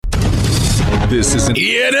This is an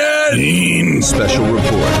ENN special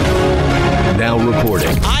report. Now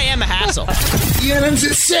reporting. I am a hassle. ENN's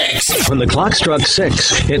at 6. When the clock struck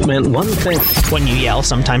 6, it meant one thing. When you yell,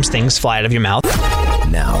 sometimes things fly out of your mouth.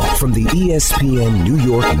 Now, from the ESPN New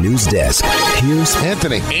York news desk, here's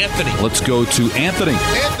Anthony. Let's go to Anthony.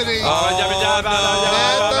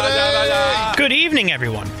 Good evening,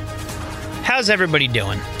 everyone. How's everybody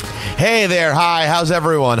doing? Hey there. Hi. How's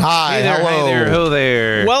everyone? Hi. Hey there, hello. hey there, ho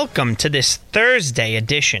there. Welcome to this Thursday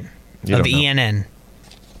edition of ENN.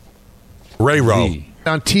 Ray-Ro.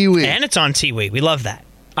 On Tiwi. And it's on Tiwi. We love that.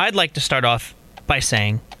 I'd like to start off by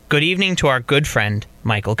saying good evening to our good friend,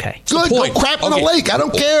 Michael K. Good. Go crap in the lake. I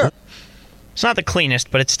don't care. It's not the cleanest,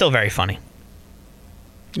 but it's still very funny.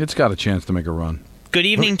 It's got a chance to make a run. Good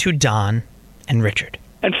evening to Don and Richard.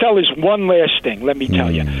 And fellas, one last thing, let me tell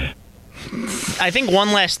you. I think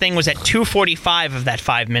one last thing was at 2:45 of that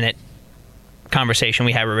 5-minute conversation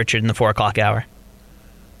we had with Richard in the 4 o'clock hour.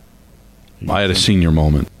 I had a senior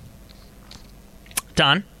moment.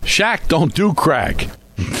 Don? Shaq, don't do crack.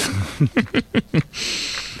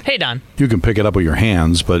 Hey, Don. You can pick it up with your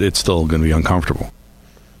hands, but it's still going to be uncomfortable.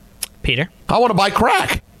 Peter? I want to buy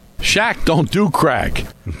crack. Shaq, don't do crack.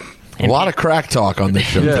 A lot of crack talk on this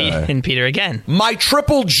show. And Peter again. My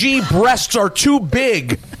triple G breasts are too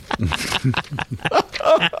big.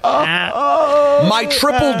 My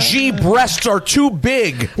triple G breasts are too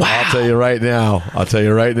big. Wow. I'll tell you right now.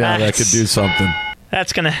 That could do something.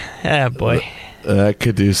 That's going to... Oh, boy. That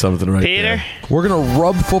could do something right Peter? there. We're going to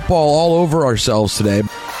rub football all over ourselves today.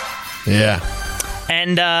 Yeah.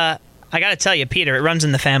 And I got to tell you, Peter, it runs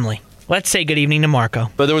in the family. Let's say good evening to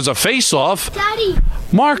Marco. But there was a face-off. Daddy.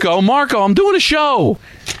 Marco, I'm doing a show.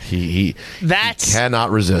 He cannot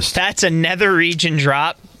resist. That's a nether region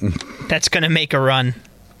drop. That's going to make a run.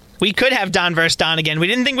 We could have Don versus Don again. We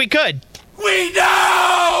didn't think we could. We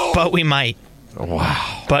know! But we might.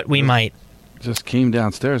 Wow. But we might. Just came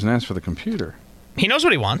downstairs and asked for the computer. He knows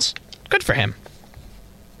what he wants. Good for him.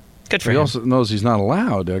 Good for He him. also knows he's not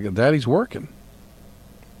allowed. Daddy's working.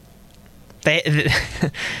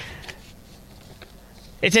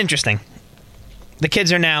 It's interesting. The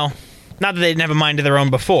kids are now, not that they didn't have a mind of their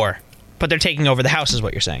own before, but they're taking over the house is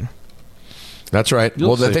what you're saying. That's right.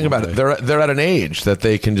 You'll The see thing about one it, day. they're at an age that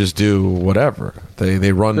they can just do whatever.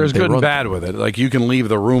 They run. There's they good run and bad with it. Like, you can leave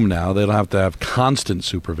the room now. They don't have to have constant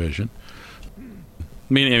supervision. I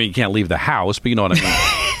mean, you can't leave the house, but you know what I mean.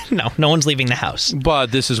 No one's leaving the house.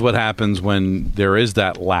 But this is what happens when there is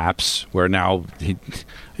that lapse where now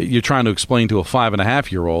you're trying to explain to a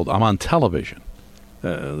 5.5-year-old, I'm on television.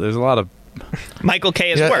 There's a lot of... Michael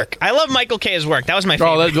K. is work. I love Michael K.'s work. That was my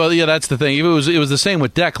favorite. That's the thing. It was the same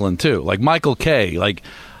with Declan, too. Like, Michael K., like,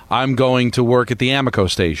 I'm going to work at the Amico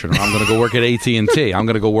station, or I'm going to go work at AT&T. I'm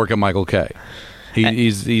going to go work at Michael K.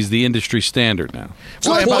 He's the industry standard now.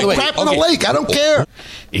 By the way, crap in the lake. I don't care.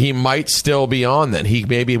 He might still be on then. He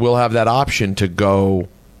maybe will have that option to go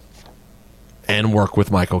and work with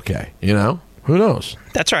Michael K. You know? Who knows?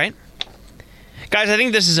 That's right. Guys, I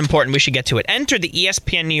think this is important. We should get to it. Enter the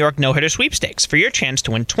ESPN New York No-Hitter Sweepstakes for your chance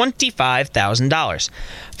to win $25,000.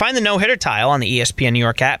 Find the no-hitter tile on the ESPN New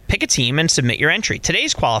York app, pick a team, and submit your entry.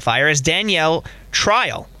 Today's qualifier is Danielle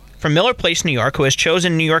Trial from Miller Place, New York, who has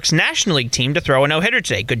chosen New York's National League team to throw a no-hitter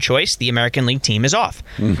today. Good choice. The American League team is off.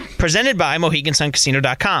 Presented by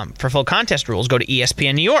MoheganSunCasino.com. For full contest rules, go to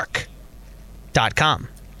ESPNNewYork.com.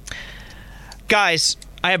 Guys,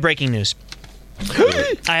 I have breaking news.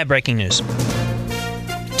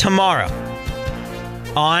 Tomorrow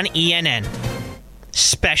on ENN,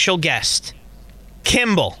 special guest,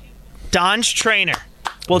 Kimball, Don's trainer,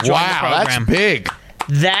 will join the program. That's big.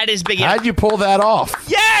 That is big. How'd you pull that off?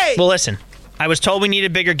 Yay! Well, listen, I was told we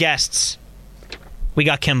needed bigger guests. We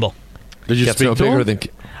got Kimball. Did you speak to him?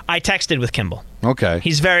 I texted with Kimball. Okay.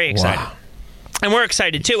 He's very excited. Wow. And we're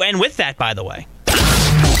excited, too. And with that, by the way.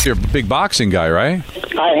 You're a big boxing guy, right?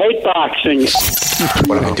 I hate boxing.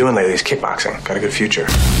 What I've been doing lately is kickboxing. Got a good future.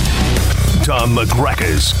 Tom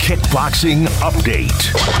McGrecka's Kickboxing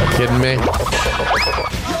Update. Kidding me?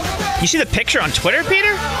 You see the picture on Twitter,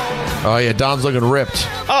 Peter? Oh, yeah. Don's looking ripped.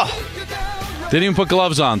 Oh. Didn't even put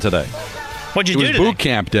gloves on today. What'd you do It was today? boot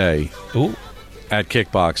camp day at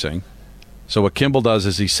kickboxing. So what Kimball does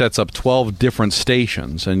is he sets up 12 different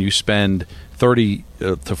stations, and you spend 30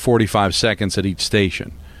 to 45 seconds at each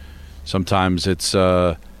station. Sometimes it's,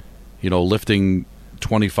 lifting a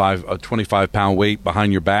 25-pound weight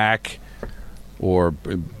behind your back, or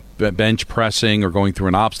bench pressing, or going through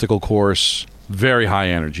an obstacle course. Very high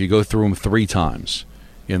energy. You go through them 3 times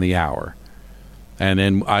in the hour. And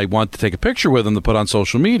then I want to take a picture with him to put on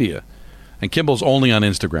social media. And Kimball's only on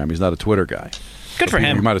Instagram. He's not a Twitter guy. Good for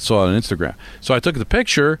him. You might have saw it on Instagram. So I took the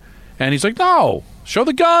picture, and he's like, "No, show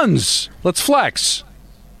the guns. Let's flex."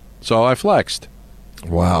 So I flexed.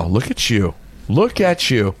 Wow, look at you. Look at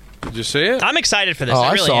you. Did you see it? I'm excited for this. Oh,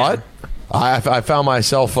 I really saw am. it. I found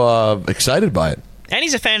myself excited by it. And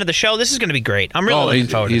he's a fan of the show. This is going to be great. I'm really looking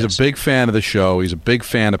forward to this. He's a big fan of the show. He's a big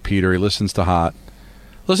fan of Peter. He listens to Hot.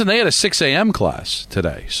 Listen, they had a 6 a.m. class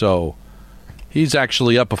today, so he's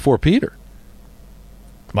actually up before Peter.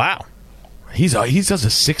 Wow. He does a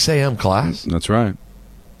 6 a.m. class? That's right.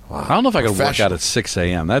 Wow. I don't know if I could work out at 6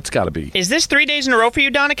 a.m. That's got to be. Is this 3 days in a row for you,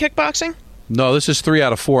 Don, at kickboxing? No, this is 3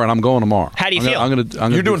 out of 4, and I'm going tomorrow. How do you feel?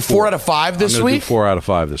 You're doing 4 out of 5 this week? 4 out of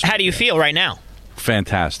 5 this week. How do you feel right now?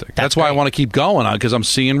 Fantastic. That's why I want to keep going because I'm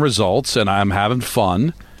seeing results and I'm having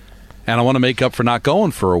fun, and I want to make up for not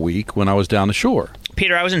going for a week when I was down the shore.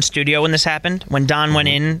 Peter, I was in studio when this happened, when Don went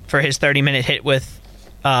in for his 30-minute hit with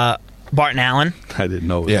Barton Allen. I didn't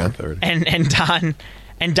know it was 30.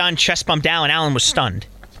 And Don chest bumped Allen. Allen was stunned.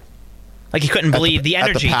 Like he couldn't believe the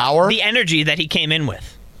energy. The energy that he came in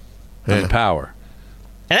with. And the power.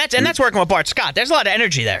 And that's working with Bart Scott. There's a lot of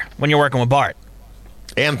energy there when you're working with Bart.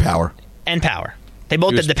 And power. And power. They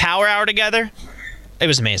both did the power hour together. It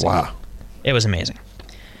was amazing. Wow. It was amazing.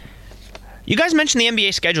 You guys mentioned the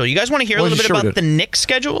NBA schedule. You guys want to hear a little bit about the Knicks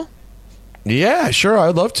schedule? Yeah, sure.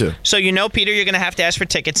 I'd love to. So Peter, you're going to have to ask for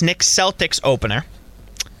tickets. Knicks Celtics opener.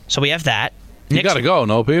 So we have that. You got to go,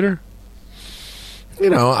 no, Peter?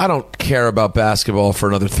 I don't care about basketball for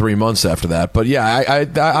another 3 months after that. But yeah,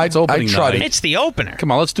 I'd try to. It's the opener.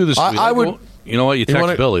 Come on, let's do this. I would. You know what? You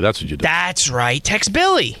text Billy. That's what you do. That's right. Text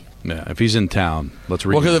Billy. Yeah, if he's in town, let's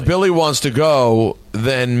read. Well, because if Billy wants to go,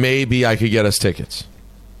 then maybe I could get us tickets.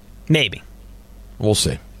 Maybe. We'll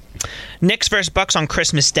see. Knicks versus Bucks on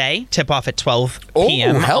Christmas Day. Tip off at 12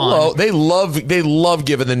 p.m. Oh, hello! They love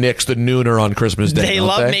giving the Knicks the nooner on Christmas Day. They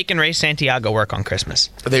love making Ray Santiago work on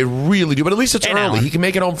Christmas. They really do, but at least it's early. Alan. He can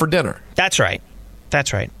make it home for dinner. That's right.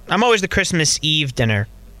 I'm always the Christmas Eve dinner,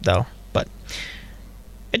 though, but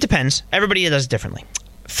it depends. Everybody does it differently.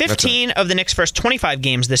 15 of the Knicks' first 25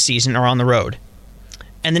 games this season are on the road.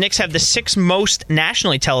 And the Knicks have the 6th most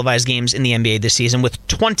nationally televised games in the NBA this season with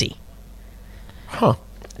 20. Huh.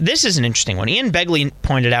 This is an interesting one. Ian Begley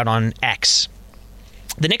pointed out on X.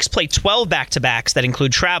 The Knicks play 12 back-to-backs that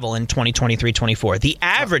include travel in 2023-24. The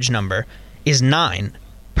average number is 9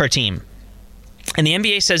 per team. And the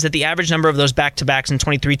NBA says that the average number of those back-to-backs in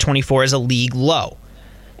 23-24 is a league low.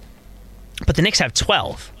 But the Knicks have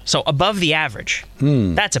 12, so above the average.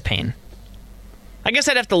 That's a pain. I guess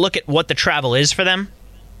I'd have to look at what the travel is for them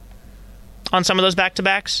on some of those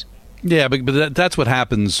back-to-backs. Yeah, but that's what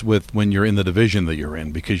happens with when you're in the division that you're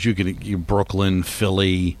in, because you Brooklyn,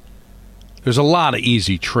 Philly. There's a lot of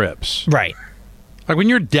easy trips. Right. Like when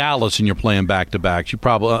you're Dallas and you're playing back-to-backs, you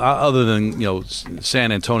probably, other than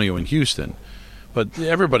San Antonio and Houston, but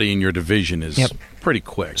everybody in your division is pretty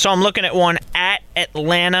quick. So I'm looking at one at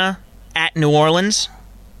Atlanta, at New Orleans.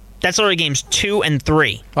 That's already games 2 and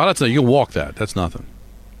 3. Oh, you can walk that. That's nothing.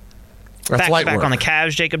 That's light back work. on the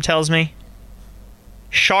Cavs, Jacob tells me.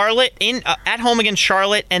 Charlotte at home against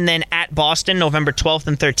Charlotte, and then at Boston, November 12th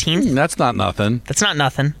and 13th. That's not nothing. That's not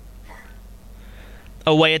nothing.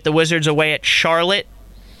 Away at the Wizards, away at Charlotte,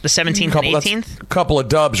 the 17th and 18th. A couple of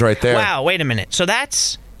dubs right there. Wow, wait a minute. So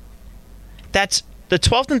that's the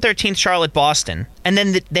 12th and 13th Charlotte, Boston, and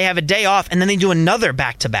then they have a day off, and then they do another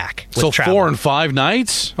back-to-back. So travel. 4 and 5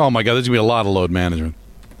 nights? Oh my God, there's gonna be a lot of load management.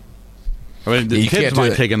 I mean, the kids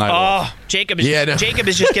might take a night off. Jacob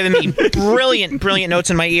is just giving me brilliant notes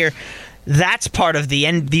in my ear. That's part of the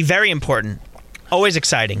very important, always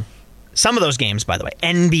exciting. Some of those games, by the way,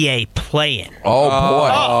 NBA play-in. Oh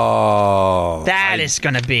boy, that is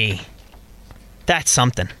going to be. That's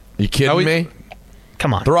something. You kidding me?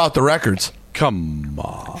 Come on, throw out the records. Come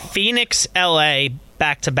on. Phoenix, LA,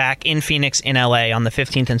 back-to-back in Phoenix, in LA on the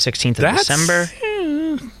 15th and 16th of December.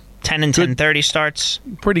 10 and 10:30 starts.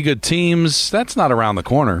 Pretty good teams. That's not around the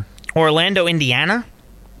corner. Orlando, Indiana,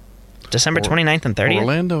 December 29th and 30th.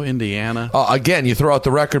 Orlando, Indiana. Again, you throw out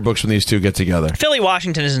the record books when these two get together. Philly,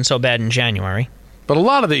 Washington isn't so bad in January. But a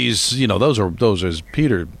lot of these, those are, as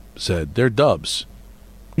Peter said, they're dubs.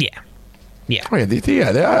 Yeah. Oh,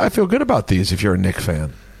 I feel good about these if you're a Knicks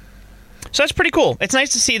fan. So that's pretty cool. It's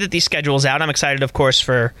nice to see that these schedule's out. I'm excited, of course,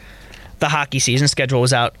 for the hockey season. Schedule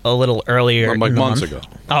was out a little earlier, like months ago.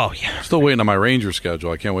 Oh yeah, still waiting on my Rangers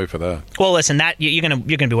schedule. I can't wait for that. Well, listen, that you're gonna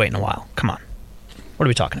be waiting a while. Come on, what are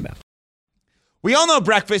we talking about? We all know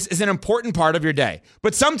breakfast is an important part of your day,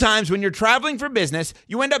 but sometimes when you're traveling for business,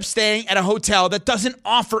 you end up staying at a hotel that doesn't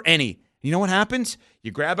offer any. You know what happens?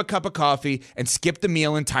 You grab a cup of coffee and skip the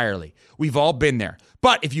meal entirely. We've all been there.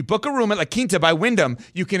 But if you book a room at La Quinta by Wyndham,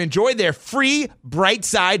 you can enjoy their free Bright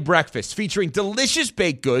Side breakfast featuring delicious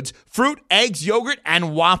baked goods, fruit, eggs, yogurt,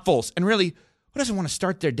 and waffles. And really, who doesn't want to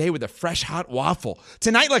start their day with a fresh, hot waffle?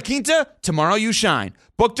 Tonight, La Quinta, tomorrow you shine.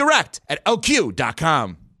 Book direct at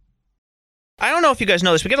lq.com. I don't know if you guys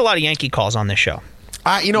know this. We get a lot of Yankee calls on this show.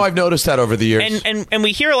 I've noticed that over the years. And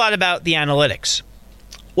we hear a lot about the analytics.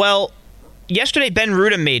 Well, yesterday Ben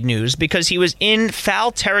Ruda made news because he was in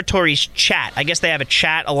Foul Territory's chat. I guess they have a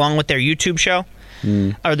chat along with their YouTube show,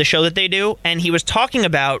 or the show that they do. And he was talking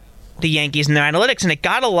about the Yankees and their analytics, and it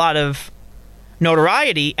got a lot of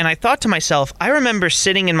notoriety. And I thought to myself, I remember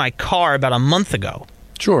sitting in my car about a month ago,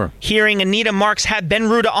 hearing Anita Marks have Ben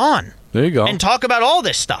Ruda on. There you go. And talk about all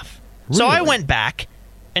this stuff. Really? So I went back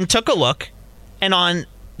and took a look. And on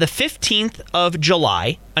the 15th of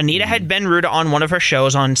July, Anita had Ben Ruda on one of her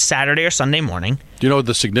shows on Saturday or Sunday morning. Do you know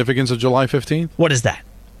the significance of July 15th? What is that?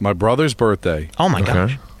 My brother's birthday. Oh, my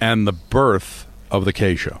gosh. And the birth of the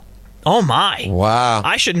K Show. Oh, my. Wow.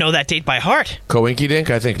 I should know that date by heart. Coinky Dink?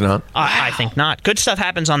 I think not. I think not. Good stuff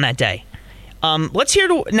happens on that day. Let's hear...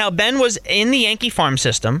 Now, Ben was in the Yankee farm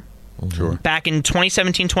system back in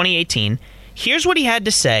 2017, 2018. Here's what he had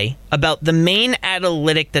to say about the main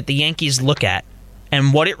analytic that the Yankees look at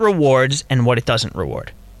and what it rewards and what it doesn't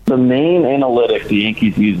reward. The main analytic the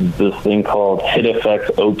Yankees use is this thing called hit effects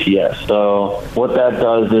OPS. So what that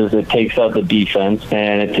does is it takes out the defense,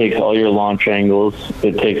 and it takes all your launch angles,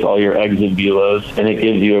 it takes all your exit velos, and it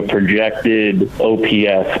gives you a projected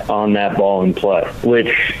OPS on that ball in play,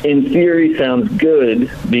 which in theory sounds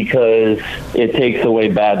good because it takes away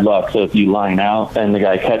bad luck. So if you line out and the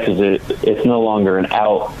guy catches it, it's no longer an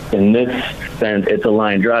out. In this sense, it's a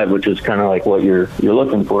line drive, which is kind of like what you're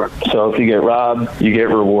looking for. So if you get robbed, you get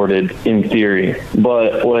rewarded in theory.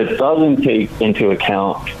 But what it doesn't take into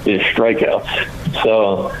account is strikeouts.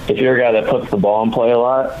 So if you're a guy that puts the ball in play a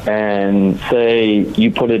lot, and say you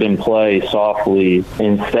put it in play softly,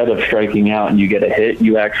 instead of striking out and you get a hit,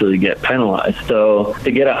 you actually get penalized. So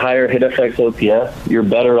to get a higher hit effects OPS, you're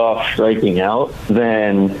better off striking out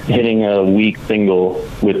than hitting a weak single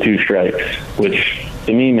with 2 strikes, which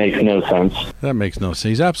to me makes no sense. That makes no sense.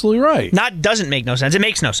 He's absolutely right. Not doesn't make no sense. It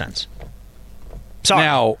makes no sense. Sorry.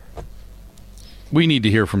 Now, we need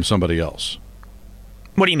to hear from somebody else.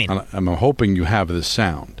 What do you mean? I'm hoping you have this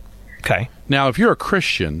sound. Okay. Now, if you're a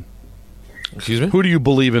Christian, excuse me, who do you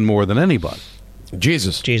believe in more than anybody?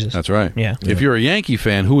 Jesus. That's right. Yeah. If you're a Yankee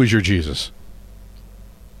fan, who is your Jesus?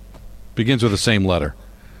 Begins with the same letter.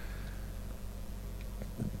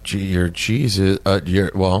 Your Jesus.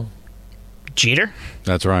 Jeter?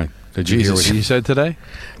 That's right. Did you hear what he said today?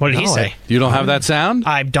 What did he say? You don't have that sound?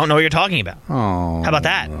 I don't know what you're talking about. Oh. How about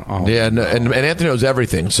that? Oh. Yeah, and Anthony knows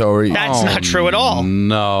everything. So that's not true at all.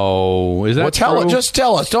 No, is that true? Just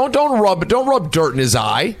tell us. Don't rub dirt in his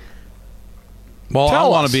eye. Well, I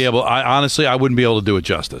want to be able. Honestly, I wouldn't be able to do it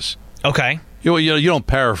justice. Okay. You don't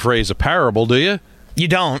paraphrase a parable, do you? You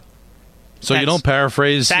don't. So you don't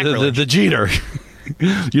paraphrase the Jeter.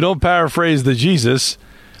 You don't paraphrase the Jesus.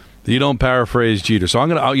 You don't paraphrase Jeter. So I'm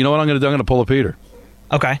gonna. You know what I'm gonna do? I'm gonna pull a Peter.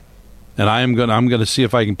 Okay. And I'm gonna see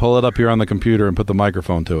if I can pull it up here on the computer and put the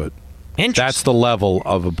microphone to it. Interesting. That's the level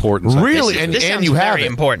of importance. Really, this sounds you have very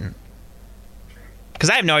important.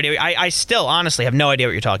 Because I have no idea. I still honestly have no idea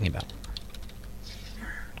what you're talking about.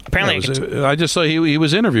 Apparently, I just saw he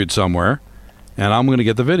was interviewed somewhere, and I'm going to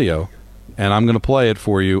get the video, and I'm going to play it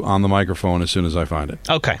for you on the microphone as soon as I find it.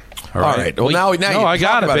 Okay. All right. Well, now I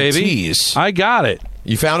got it, baby. I got it.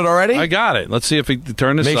 You found it already? I got it. Let's see if we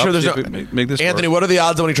turn this Make up. Sure there's make this Anthony, work. what are the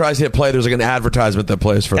odds that when he tries to hit play, there's like an advertisement that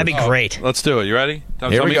plays for That'd be great. Let's do it. You ready?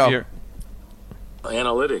 Here we go.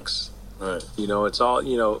 Analytics. Right. It's all,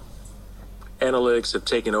 analytics have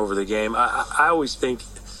taken over the game. I always think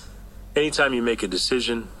anytime you make a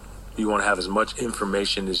decision, you want to have as much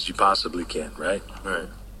information as you possibly can, right? Right.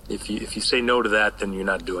 If you say no to that, then you're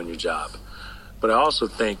not doing your job. But I also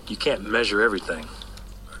think you can't measure everything.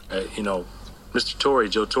 Mr. Torre,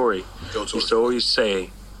 Joe Torre, used to always say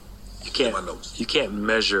you can't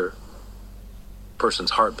measure a person's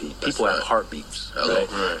heartbeat. People have heartbeats, right?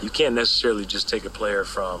 You can't necessarily just take a player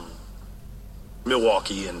from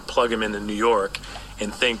Milwaukee and plug him into New York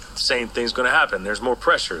and think the same thing's going to happen. There's more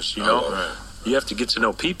pressures, You have to get to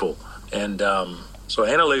know people. And so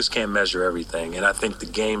analytics can't measure everything. And I think the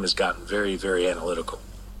game has gotten very, very analytical.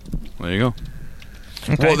 There you go.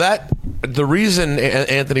 Okay. Well, the reason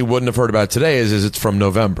Anthony wouldn't have heard about it today is it's from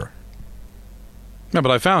November. Yeah, but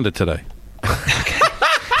I found it today.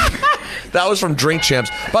 That was from Drink Champs.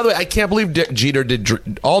 By the way, I can't believe Jeter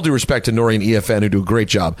did. All due respect to Nori and EFN, who do a great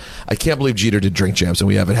job. I can't believe Jeter did Drink Champs, and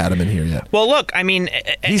we haven't had him in here yet. Well, look, I mean,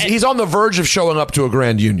 he's on the verge of showing up to a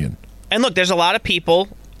Grand Union. And look, there's a lot of people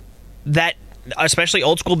that, especially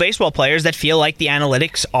old school baseball players, that feel like the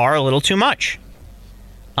analytics are a little too much.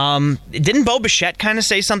 Didn't Bo Bichette kind of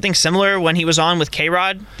say something similar when he was on with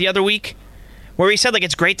K-Rod the other week? Where he said, like,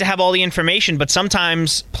 it's great to have all the information, but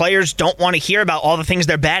sometimes players don't want to hear about all the things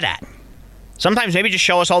they're bad at. Sometimes maybe just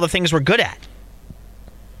show us all the things we're good at.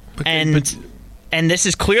 And this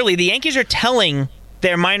is clearly, the Yankees are telling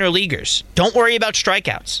their minor leaguers, don't worry about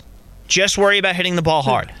strikeouts. Just worry about hitting the ball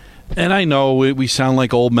hard. And I know we sound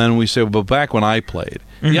like old men when we say, but back when I played,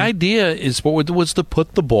 the idea was to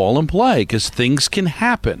put the ball in play because things can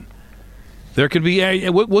happen. There could be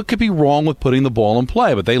what could be wrong with putting the ball in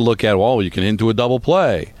play, but they look at, well, you can into a double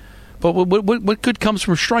play. But what good comes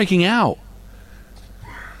from striking out?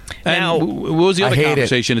 Now, and what was the other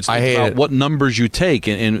conversation? It's about what numbers you take.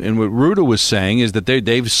 And what Ruda was saying is that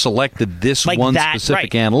they've selected this like one that,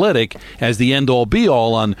 specific analytic as the end-all,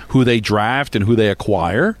 be-all on who they draft and who they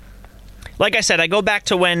acquire. Like I said, I go back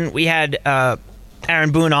to when we had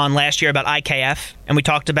Aaron Boone on last year about IKF, and we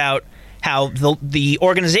talked about how the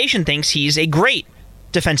organization thinks he's a great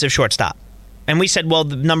defensive shortstop. And we said, well,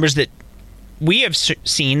 the numbers that we have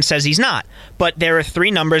seen says he's not. But there are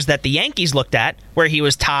 3 numbers that the Yankees looked at where he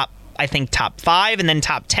was top 5 and then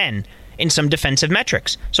top 10 in some defensive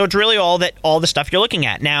metrics. So it's really all the stuff you're looking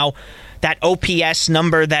at. Now, that OPS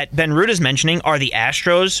number that Ben Ruda's mentioning, are the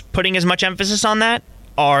Astros putting as much emphasis on that?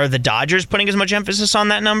 Are the Dodgers putting as much emphasis on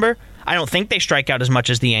that number? I don't think they strike out as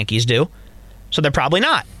much as the Yankees do. So they're probably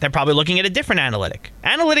not. They're probably looking at a different analytic.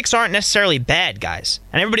 Analytics aren't necessarily bad, guys.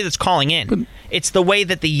 And everybody that's calling in, it's the way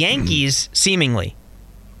that the Yankees seemingly,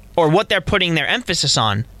 or what they're putting their emphasis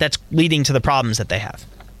on, that's leading to the problems that they have.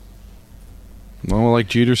 Well, like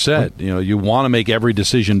Jeter said, you want to make every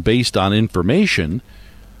decision based on information,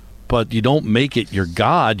 but you don't make it your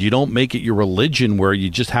God. You don't make it your religion where you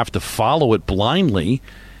just have to follow it blindly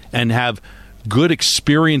and have good,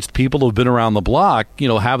 experienced people who've been around the block,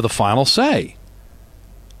 have the final say.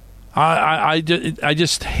 I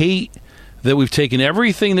just hate that we've taken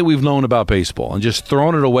everything that we've known about baseball and just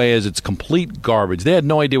thrown it away as it's complete garbage. They had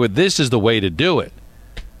no idea what this is the way to do it.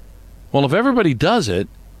 Well, if everybody does it,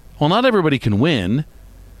 well, not everybody can win.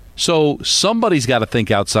 So somebody's got to think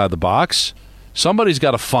outside the box. Somebody's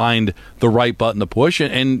got to find the right button to push.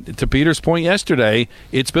 And to Peter's point yesterday,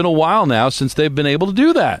 it's been a while now since they've been able to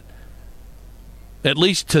do that. At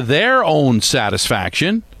least to their own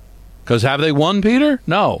satisfaction. Because have they won, Peter?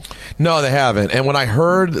 No. No, they haven't. And when I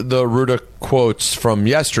heard the Ruda quotes from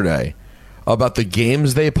yesterday about the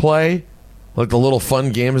games they play, like the little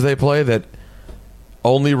fun games they play that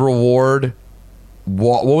only reward,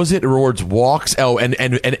 what was it? It rewards walks, and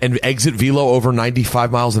exit velo over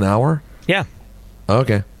 95 miles an hour? Yeah.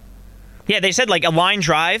 Okay. Yeah, they said like a line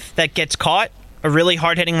drive that gets caught, a really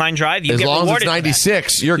hard-hitting line drive, you get rewarded. As long as it's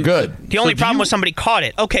 96, you're good. The only problem was somebody caught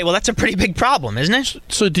it. Okay, well, that's a pretty big problem, isn't it?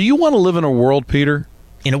 So do you want to live in a world, Peter?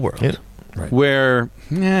 In a world. Yeah. Right. Where,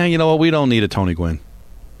 you know what, we don't need a Tony Gwynn.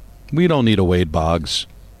 We don't need a Wade Boggs.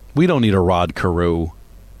 We don't need a Rod Carew.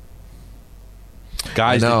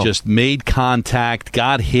 Guys that just made contact,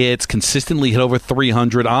 got hits, consistently hit over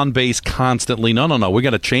 300, on base constantly. No. We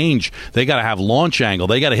got to change. They got to have launch angle.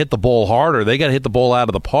 They got to hit the ball harder. They got to hit the ball out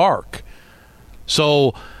of the park.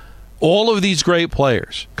 So all of these great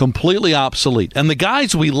players, completely obsolete. And the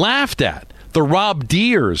guys we laughed at, the Rob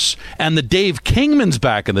Deers and the Dave Kingmans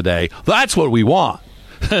back in the day, that's what we want.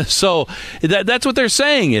 So that's what they're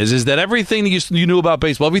saying is that everything you knew about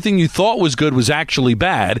baseball, everything you thought was good was actually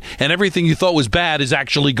bad, and everything you thought was bad is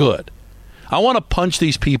actually good. I want to punch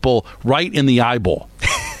these people right in the eyeball.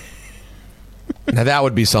 Now that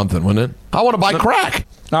would be something, wouldn't it? I want to buy crack.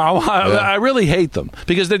 I really hate them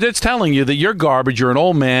because they're just telling you that you're garbage, you're an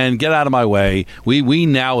old man, get out of my way. We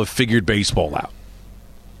now have figured baseball out.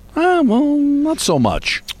 Well, not so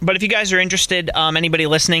much. But if you guys are interested, anybody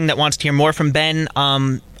listening that wants to hear more from Ben,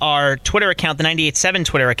 our Twitter account, the 98.7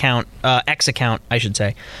 Twitter account, X account, I should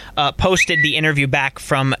say, posted the interview back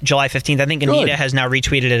from July 15th. I think Anita has now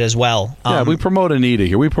retweeted it as well. Yeah, we promote Anita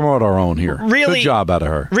here. We promote our own here. Really, good job out of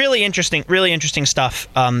her. Really interesting stuff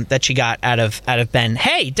that she got out of Ben.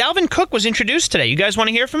 Hey, Dalvin Cook was introduced today. You guys want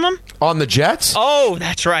to hear from him? On the Jets? Oh,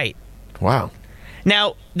 that's right. Wow.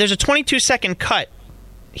 Now, there's a 22-second cut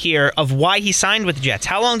here of why he signed with the Jets.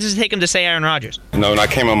 How long does it take him to say Aaron Rodgers? When I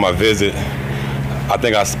came on my visit, I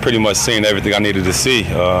think I pretty much seen everything I needed to see.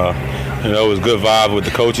 You know, it was good vibe with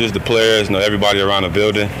the coaches, the players, you know, everybody around the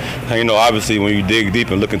building. And, you know, obviously when you dig deep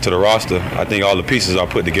and look into the roster, I think all the pieces are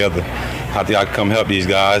put together. I think I can come help these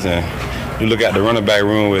guys. And you look at the running back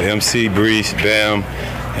room with MC, Brees, Bam,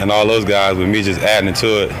 and all those guys, with me just adding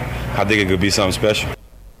to it, I think it could be something special.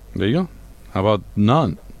 There you go. How about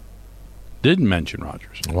none? Didn't mention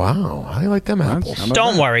Rodgers. Wow, how do you like them apples?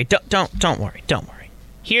 Don't worry. Don't worry. Don't worry.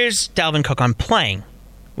 Here's Dalvin Cook on playing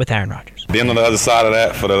with Aaron Rodgers. Being on the other side of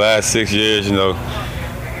that for the last 6 years, you know,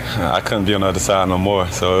 I couldn't be on the other side no more.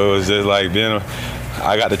 So it was just like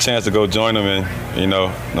I got the chance to go join them and, you know,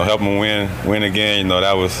 help them win again. You know,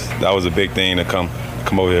 that was a big thing to come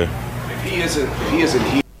over here. If he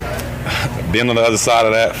isn't. Being on the other side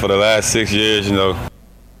of that for the last 6 years, you know.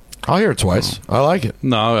 I'll hear it twice. I like it.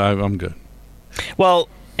 No, I'm good. Well,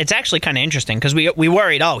 it's actually kind of interesting because we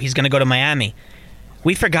worried, he's going to go to Miami.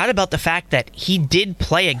 We forgot about the fact that he did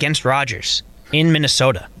play against Rodgers in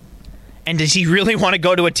Minnesota. And does he really want to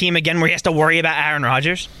go to a team again where he has to worry about Aaron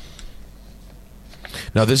Rodgers?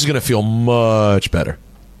 No, this is going to feel much better.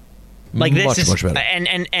 Like this is much better.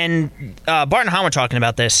 And Bart and Han were talking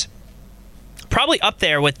about this. Probably up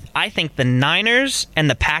there with, I think, the Niners and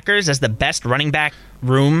the Packers as the best running back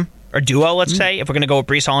room or duo, let's say, if we're going to go with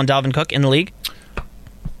Breece Hall and Dalvin Cook in the league.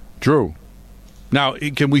 Drew. Now,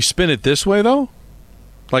 can we spin it this way, though?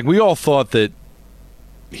 Like, we all thought that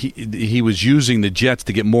he was using the Jets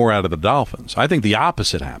to get more out of the Dolphins. I think the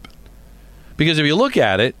opposite happened. Because if you look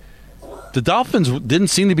at it, the Dolphins didn't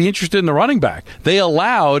seem to be interested in the running back. They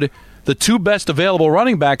allowed the two best available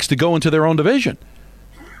running backs to go into their own division.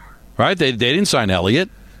 Right? They didn't sign Elliott.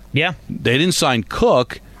 Yeah. They didn't sign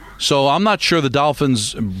Cook. So I'm not sure the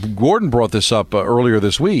Dolphins. Gordon brought this up earlier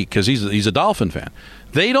this week because he's a Dolphin fan.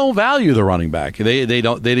 They don't value the running back. They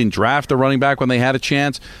didn't draft a running back when they had a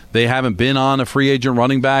chance. They haven't been on a free agent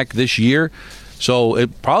running back this year. So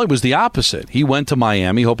it probably was the opposite. He went to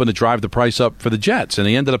Miami hoping to drive the price up for the Jets, and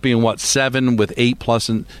he ended up being 7 with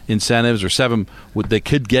 8+ incentives, or 7 they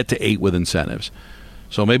could get to 8 with incentives.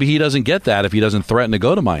 So maybe he doesn't get that if he doesn't threaten to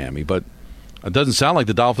go to Miami. But it doesn't sound like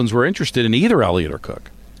the Dolphins were interested in either Elliott or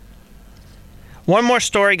Cook. One more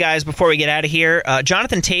story, guys, before we get out of here.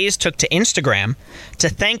 Jonathan Taze took to Instagram to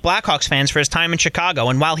thank Blackhawks fans for his time in Chicago.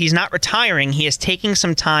 And while he's not retiring, he is taking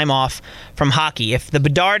some time off from hockey. If the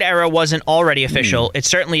Bedard era wasn't already official, it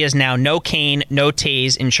certainly is now. No Kane, no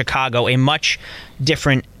Taze in Chicago. A much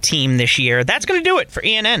different team this year. That's going to do it for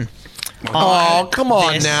ENN. Oh, come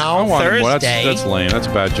on now. Thursday. That's lame. That's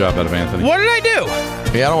a bad job out of Anthony. What did I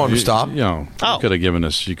do? Yeah, I don't want him to stop.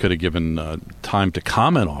 You could have given time to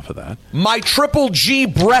comment off of that. My triple G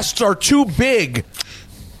breasts are too big.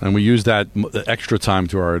 And we used that extra time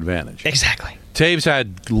to our advantage. Exactly. Taves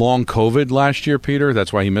had long COVID last year, Peter.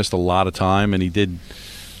 That's why he missed a lot of time, and he did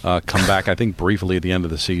come back, I think, briefly at the end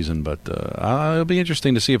of the season. But it'll be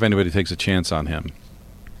interesting to see if anybody takes a chance on him.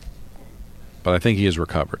 But I think he is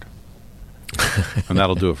recovered. And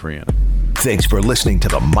that'll do it for Ian. Thanks for listening to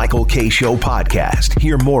the Michael K. Show podcast.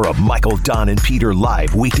 Hear more of Michael, Don, and Peter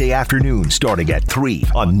live weekday afternoon starting at 3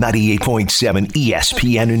 on 98.7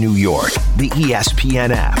 ESPN in New York, the ESPN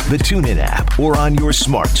app, the TuneIn app, or on your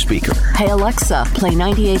smart speaker. Hey, Alexa, play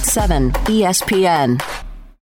 98.7 ESPN.